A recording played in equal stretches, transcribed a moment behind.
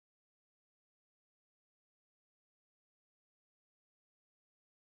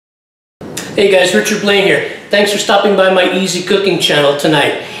Hey guys, Richard Blaine here. Thanks for stopping by my easy cooking channel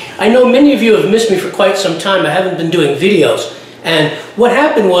tonight. I know many of you have missed me for quite some time. I haven't been doing videos. And what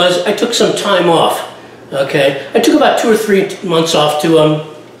happened was I took some time off. Okay, I took about 2 or 3 months off to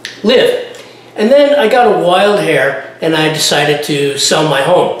live. And then I got a wild hair and I decided to sell my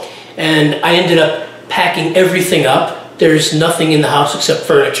home. And I ended up packing everything up. There's nothing in the house except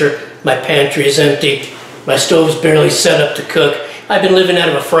furniture. My pantry is empty. My stove's barely set up to cook. I've been living out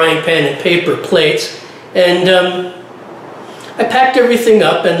of a frying pan and paper plates. And I packed everything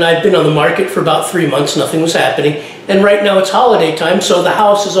up and I've been on the market for about 3 months. Nothing was happening. And right now it's holiday time, so the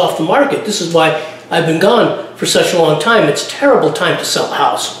house is off the market. This is why I've been gone for such a long time. It's a terrible time to sell a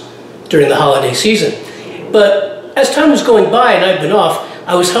house during the holiday season. But as time was going by and I've been off,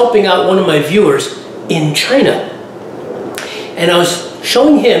 I was helping out one of my viewers in China. And I was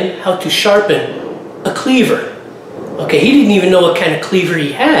showing him how to sharpen a cleaver. Okay, he didn't even know what kind of cleaver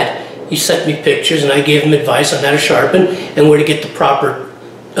he had. He sent me pictures and I gave him advice on how to sharpen and where to get the proper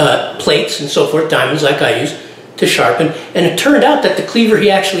plates and so forth, diamonds like I use, to sharpen. And it turned out that the cleaver he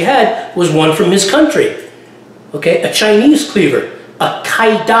actually had was one from his country. Okay, a Chinese cleaver, a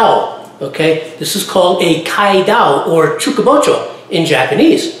Cai Dao. Okay, this is called a Cai Dao or chukabocho in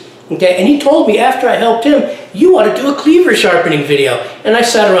Japanese. Okay, and he told me after I helped him, you ought to do a cleaver sharpening video. And I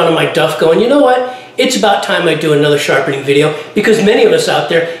sat around on my duff going, you know what? It's about time I do another sharpening video because many of us out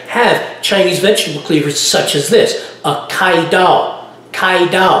there have Chinese vegetable cleavers such as this, a Cai Dao, Cai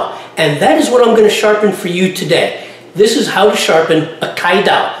Dao. And that is what I'm going to sharpen for you today. This is how to sharpen a Cai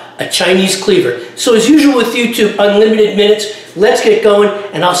Dao, a Chinese cleaver. So as usual with YouTube, unlimited minutes, let's get going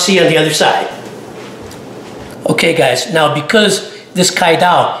and I'll see you on the other side. Okay guys, now because this Cai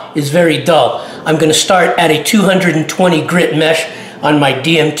Dao is very dull, I'm going to start at a 220 grit mesh on my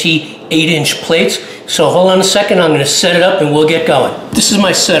DMT 8-inch plates. So hold on a second, I'm going to set it up and we'll get going. This is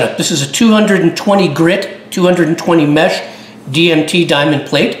my setup. This is a 220 grit, 220 mesh DMT diamond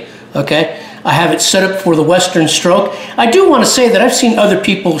plate. Okay, I have it set up for the Western stroke. I do want to say that I've seen other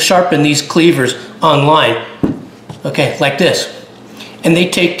people sharpen these cleavers online. Okay, like this. And they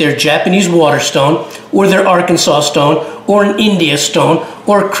take their Japanese water stone or their Arkansas stone or an India stone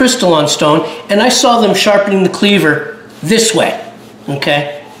or a crystalline stone, and I saw them sharpening the cleaver this way.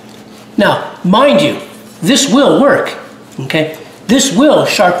 Okay, now mind you, this will work. Okay, this will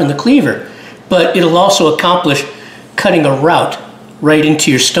sharpen the cleaver, but it'll also accomplish cutting a route right into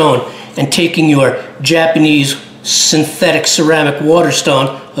your stone and taking your Japanese synthetic ceramic water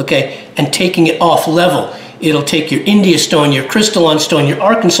stone, okay, and taking it off level. It'll take your India stone, your crystalline stone, your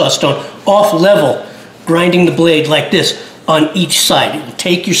Arkansas stone off level, grinding the blade like this on each side. It'll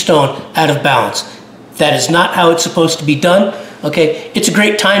take your stone out of balance. That is not how it's supposed to be done. Okay, it's a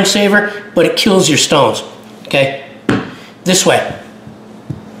great time saver, but it kills your stones. Okay, this way,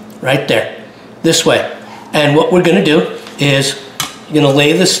 right there, this way. And what we're gonna do is you're gonna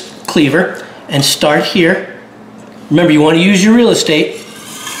lay this cleaver and start here. Remember, you wanna use your real estate.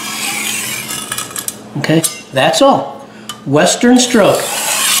 Okay, that's all. Western stroke.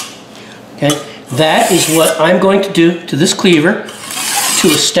 Okay, that is what I'm going to do to this cleaver to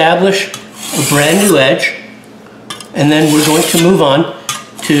establish a brand new edge. And then we're going to move on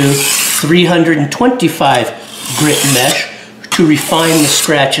to 325 grit mesh to refine the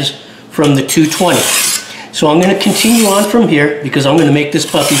scratches from the 220. So I'm going to continue on from here because I'm going to make this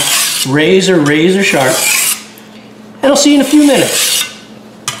puppy razor sharp. And I'll see you in a few minutes.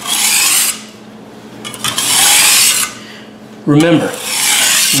 Remember,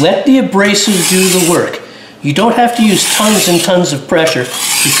 let the abrasive do the work. You don't have to use tons and tons of pressure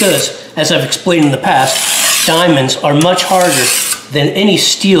because, as I've explained in the past, diamonds are much harder than any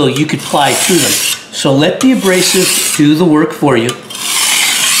steel you could ply to them. So let the abrasive do the work for you.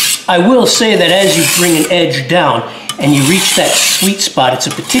 I will say that as you bring an edge down and you reach that sweet spot, it's a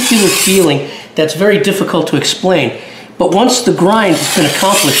particular feeling that's very difficult to explain. But once the grind has been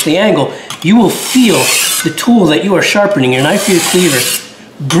accomplished, the angle, you will feel the tool that you are sharpening, your knife or your cleaver,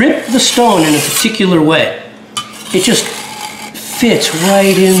 grip the stone in a particular way. It just fits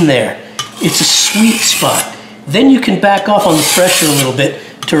right in there. It's a sweet spot. Then you can back off on the pressure a little bit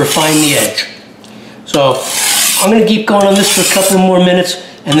to refine the edge. So I'm going to keep going on this for a couple more minutes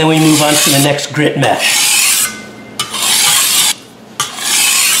and then we move on to the next grit mesh.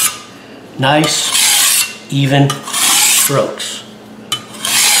 Nice, even strokes.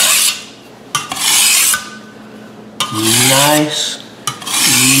 Nice,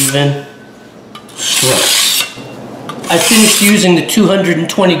 even strokes. I finished using the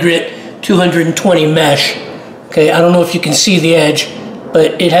 220 grit 220 mesh. Okay, I don't know if you can see the edge,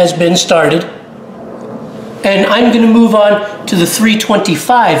 but it has been started. And I'm going to move on to the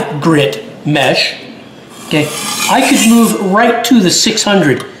 325 grit mesh. Okay, I could move right to the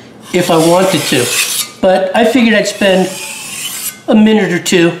 600 if I wanted to, but I figured I'd spend a minute or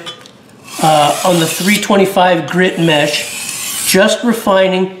two on the 325 grit mesh, just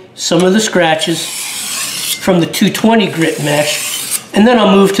refining some of the scratches from the 220 grit mesh, and then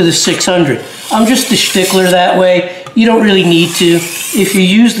I'll move to the 600. I'm just a stickler that way. You don't really need to. If you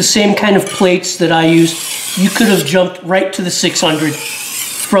use the same kind of plates that I use, you could have jumped right to the 600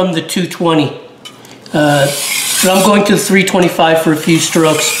 from the 220. But I'm going to the 325 for a few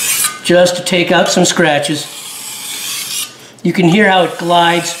strokes just to take out some scratches. You can hear how it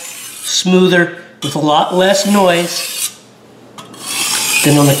glides smoother with a lot less noise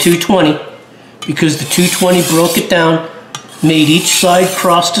than on the 220, because the 220 broke it down, made each side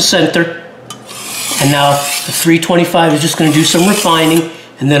cross to center, and now the 325 is just going to do some refining,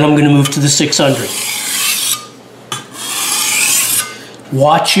 and then I'm going to move to the 600.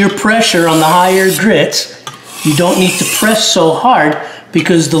 Watch your pressure on the higher grits. You don't need to press so hard,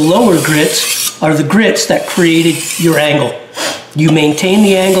 because the lower grits are the grits that created your angle. You maintain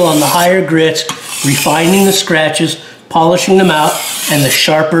the angle on the higher grits, refining the scratches, polishing them out, and the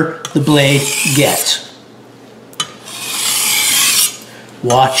sharper the blade gets.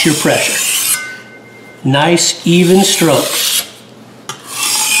 Watch your pressure. Nice, even strokes.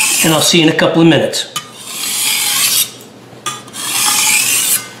 And I'll see you in a couple of minutes.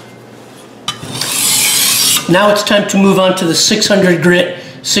 Now it's time to move on to the 600 grit,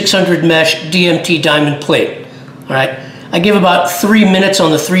 600 mesh DMT diamond plate. All right, I give about 3 minutes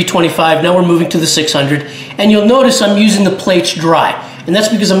on the 325. Now we're moving to the 600, and you'll notice I'm using the plates dry, and that's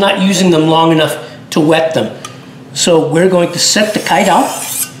because I'm not using them long enough to wet them. So we're going to set the Cai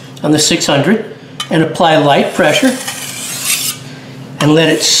Dao on the 600 and apply light pressure and let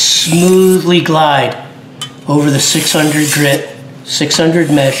it smoothly glide over the 600 grit, 600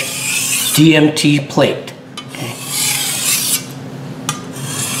 mesh DMT plate.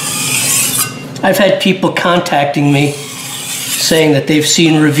 I've had people contacting me saying that they've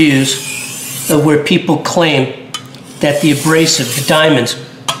seen reviews of where people claim that the abrasive, the diamonds,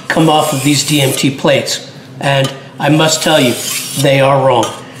 come off of these DMT plates. And I must tell you, they are wrong.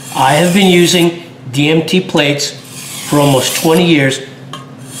 I have been using DMT plates for almost 20 years.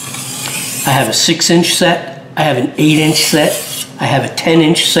 I have a 6-inch set, I have an 8-inch set, I have a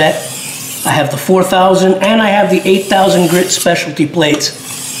 10-inch set, I have the 4,000, and I have the 8,000 grit specialty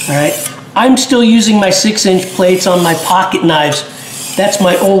plates, all right? I'm still using my 6-inch plates on my pocket knives. That's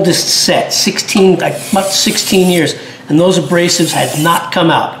my oldest set, about 16 years, and those abrasives had not come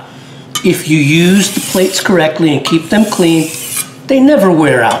out. If you use the plates correctly and keep them clean, they never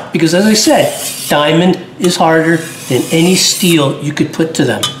wear out, because as I said, diamond is harder than any steel you could put to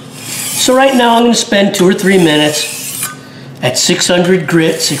them. So right now I'm going to spend 2 or 3 minutes at 600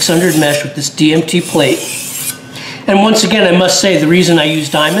 grit, 600 mesh with this DMT plate. And once again, I must say the reason I use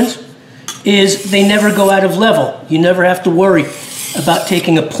diamonds is they never go out of level. You never have to worry about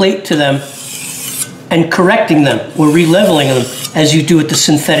taking a plate to them and correcting them or re-leveling them as you do with the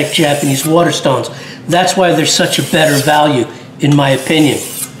synthetic Japanese water stones. That's why they're such a better value, in my opinion.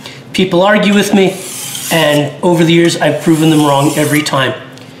 People argue with me, and over the years I've proven them wrong every time.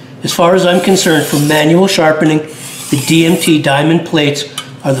 As far as I'm concerned, for manual sharpening, the DMT diamond plates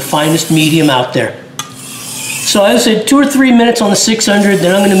are the finest medium out there. So as I said, 2 or 3 minutes on the 600,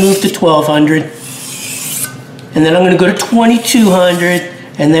 then I'm going to move to 1200, and then I'm going to go to 2200,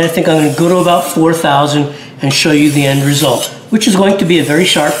 and then I think I'm going to go to about 4000 and show you the end result, which is going to be a very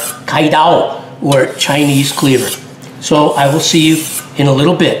sharp Cai Dao, or Chinese cleaver. So I will see you in a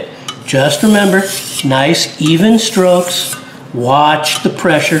little bit. Just remember, nice even strokes, watch the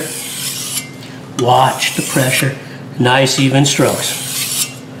pressure, watch the pressure, nice even strokes.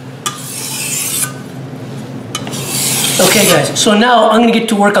 Okay guys, so now I'm going to get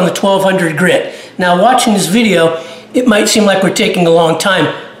to work on the 1200 grit. Now watching this video, it might seem like we're taking a long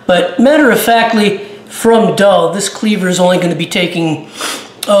time, but matter of factly, from dull, this cleaver is only going to be taking,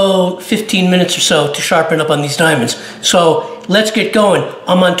 15 minutes or so to sharpen up on these diamonds. So let's get going.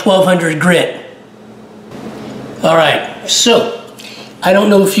 I'm on 1200 grit. Alright, so I don't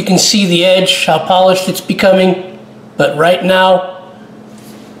know if you can see the edge, how polished it's becoming, but right now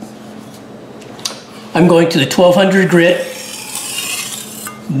I'm going to the 1200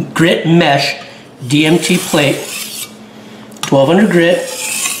 grit mesh DMT plate. 1200 grit,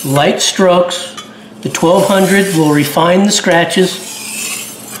 light strokes. The 1200 will refine the scratches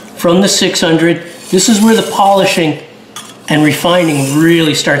from the 600. This is where the polishing and refining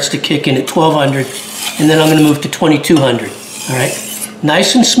really starts to kick in at 1200, and then I'm going to move to 2200. All right,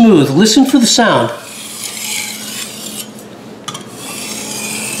 nice and smooth. Listen for the sound.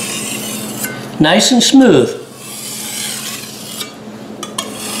 nice and smooth.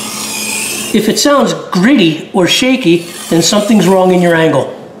 If it sounds gritty or shaky, then something's wrong in your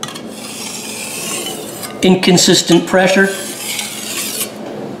angle. Inconsistent pressure.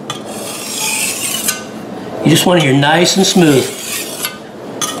 You just want to hear nice and smooth.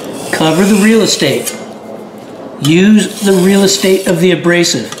 Cover the real estate. Use the real estate of the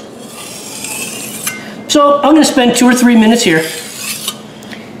abrasive. So I'm going to spend 2 or 3 minutes here,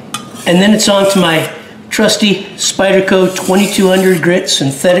 and then it's on to my trusty Spyderco 2200 grit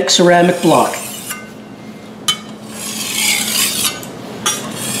synthetic ceramic block.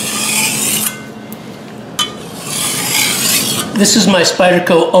 This is my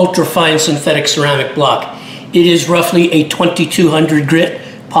Spyderco ultra-fine synthetic ceramic block. It is roughly a 2200 grit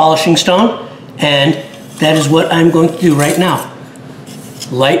polishing stone, and that is what I'm going to do right now.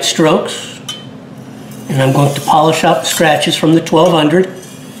 Light strokes, and I'm going to polish up scratches from the 1200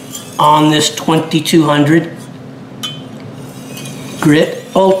 on this 2200 grit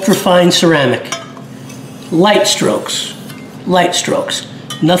ultra-fine ceramic. Light strokes,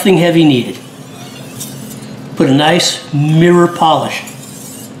 nothing heavy needed. Put a nice mirror polish.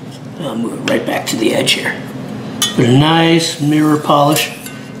 I'll move it right back to the edge here. Put a nice mirror polish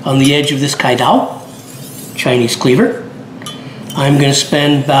on the edge of this Cai Dao Chinese cleaver. I'm going to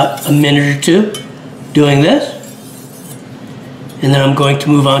spend about a minute or two doing this, and then I'm going to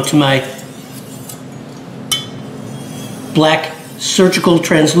move on to my black surgical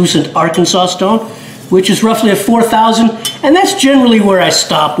translucent Arkansas stone, which is roughly a 4000, and that's generally where I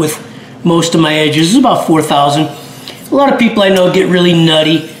stop with most of my edges. It's about 4000. A lot of people I know get really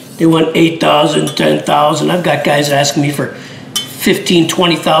nutty. They want 8,000, 10,000. I've got guys asking me for 15,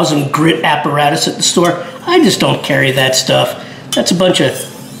 20,000 grit apparatus at the store. I just don't carry that stuff. That's a bunch of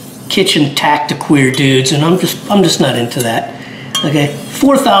kitchen tactiqueer dudes, and I'm just not into that. Okay,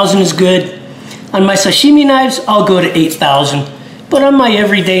 4,000 is good. On my sashimi knives, I'll go to 8,000. But on my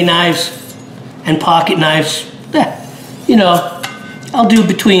everyday knives and pocket knives, you know, I'll do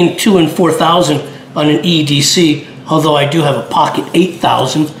between 2,000 and 4,000 on an EDC, although I do have a pocket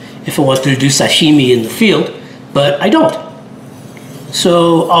 8,000 if I wanted to do sashimi in the field, but I don't.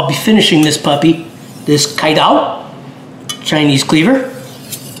 So I'll be finishing this puppy, this Cai Dao Chinese cleaver,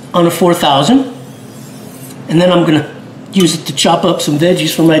 on a 4,000, and then I'm gonna use it to chop up some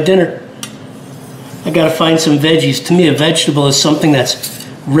veggies for my dinner. I gotta find some veggies. To me, a vegetable is something that's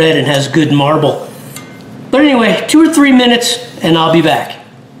red and has good marble. But anyway, 2 or 3 minutes, and I'll be back.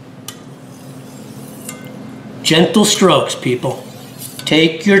 Gentle strokes, people.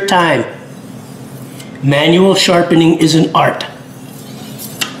 Take your time. Manual sharpening is an art.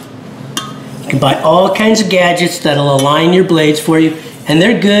 You can buy all kinds of gadgets that'll align your blades for you, and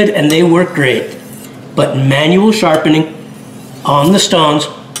they're good and they work great. But manual sharpening on the stones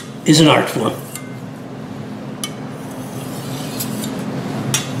is an art form.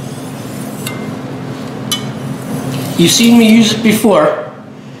 You've seen me use it before.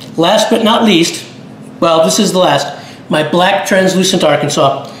 Last but not least, well, this is the last, my black translucent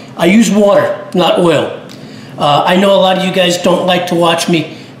Arkansas. I use water, not oil. I know a lot of you guys don't like to watch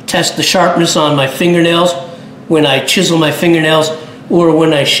me test the sharpness on my fingernails when I chisel my fingernails or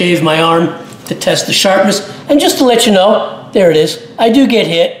when I shave my arm to test the sharpness. And just to let you know, there it is. I do get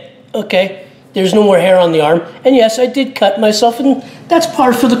hit, okay? There's no more hair on the arm. And yes, I did cut myself, and that's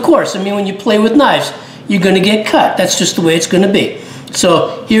par for the course. I mean, when you play with knives, you're gonna get cut. That's just the way it's gonna be.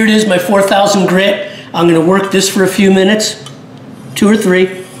 So here it is, my 4,000 grit. I'm gonna work this for a few minutes, 2 or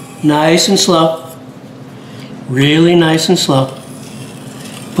 3, nice and slow, really nice and slow.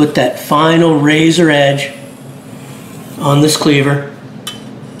 Put that final razor edge on this cleaver.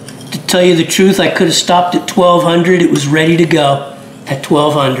 To tell you the truth, I could have stopped at 1200. It was ready to go at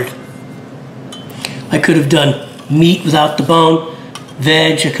 1200. I could have done meat without the bone,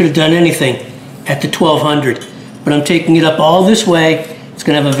 veg, I could have done anything at the 1200. But I'm taking it up all this way. It's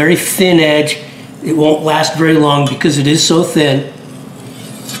gonna have a very thin edge. It won't last very long because it is so thin.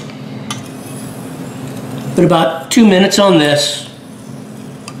 But about 2 minutes on this,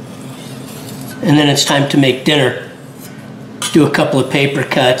 and then it's time to make dinner. Do a couple of paper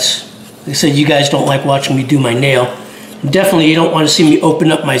cuts. Like I said, you guys don't like watching me do my nail. And definitely you don't want to see me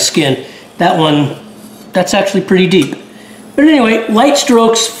open up my skin. That one, that's actually pretty deep. But anyway, light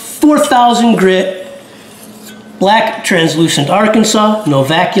strokes, 4,000 grit, black translucent Arkansas, no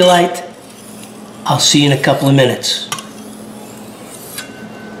vaculite. I'll see you in a couple of minutes.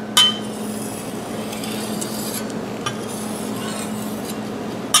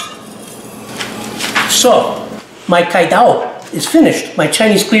 So, my Cai Dao is finished. My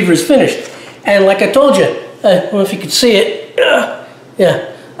Chinese cleaver is finished. And like I told you, I don't know if you could see it.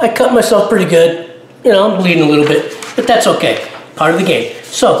 Yeah, I cut myself pretty good. You know, I'm bleeding a little bit, but that's okay. Part of the game.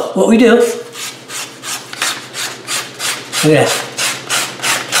 So, what we do, look at that.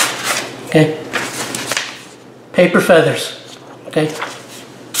 Okay. Paper feathers. Okay.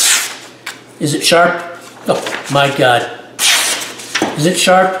 Is it sharp? Oh, my God. Is it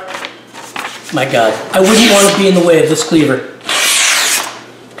sharp? My God. I wouldn't want to be in the way of this cleaver.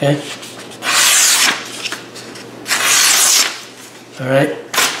 Okay. All right.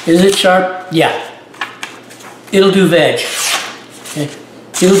 Is it sharp? Yeah. It'll do veg. Okay.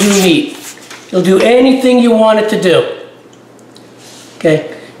 It'll do meat. It'll do anything you want it to do. Okay.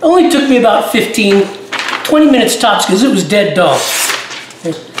 It only took me about 15, 20 minutes tops because it was dead dull.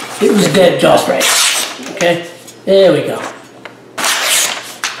 Okay. It was dead dull. Right. Okay. There we go.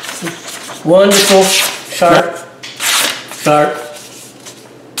 Wonderful. Sharp. Sharp.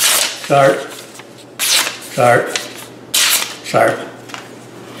 Sharp. Sharp. Sharp.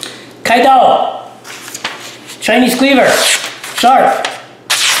 Cai Dao. Chinese cleaver. Sharp.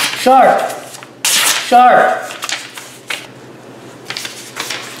 Sharp. Sharp.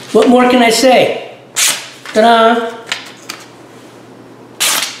 What more can I say? Ta-da.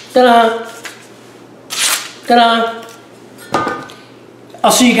 Ta-da. Ta-da.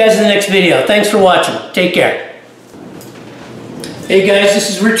 I'll see you guys in the next video. Thanks for watching. Take care. Hey guys, this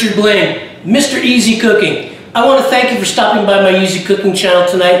is Richard Blaine, Mr. Easy Cooking. I want to thank you for stopping by my Easy Cooking channel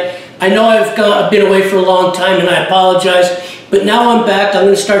tonight. I know I've been away for a long time and I apologize, but now I'm back. I'm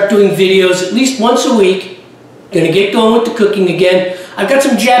going to start doing videos at least once a week. Going to get going with the cooking again. I've got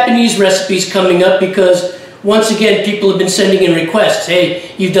some Japanese recipes coming up because once again people have been sending in requests.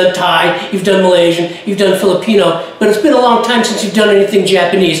 Hey, you've done Thai, you've done Malaysian, you've done Filipino, but it's been a long time since you've done anything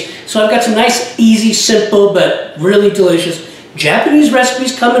Japanese. So I've got some nice, easy, simple, but really delicious Japanese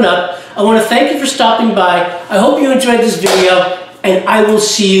recipes coming up. I want to thank you for stopping by. I hope you enjoyed this video, and I will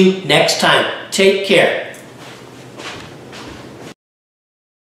see you next time. Take care.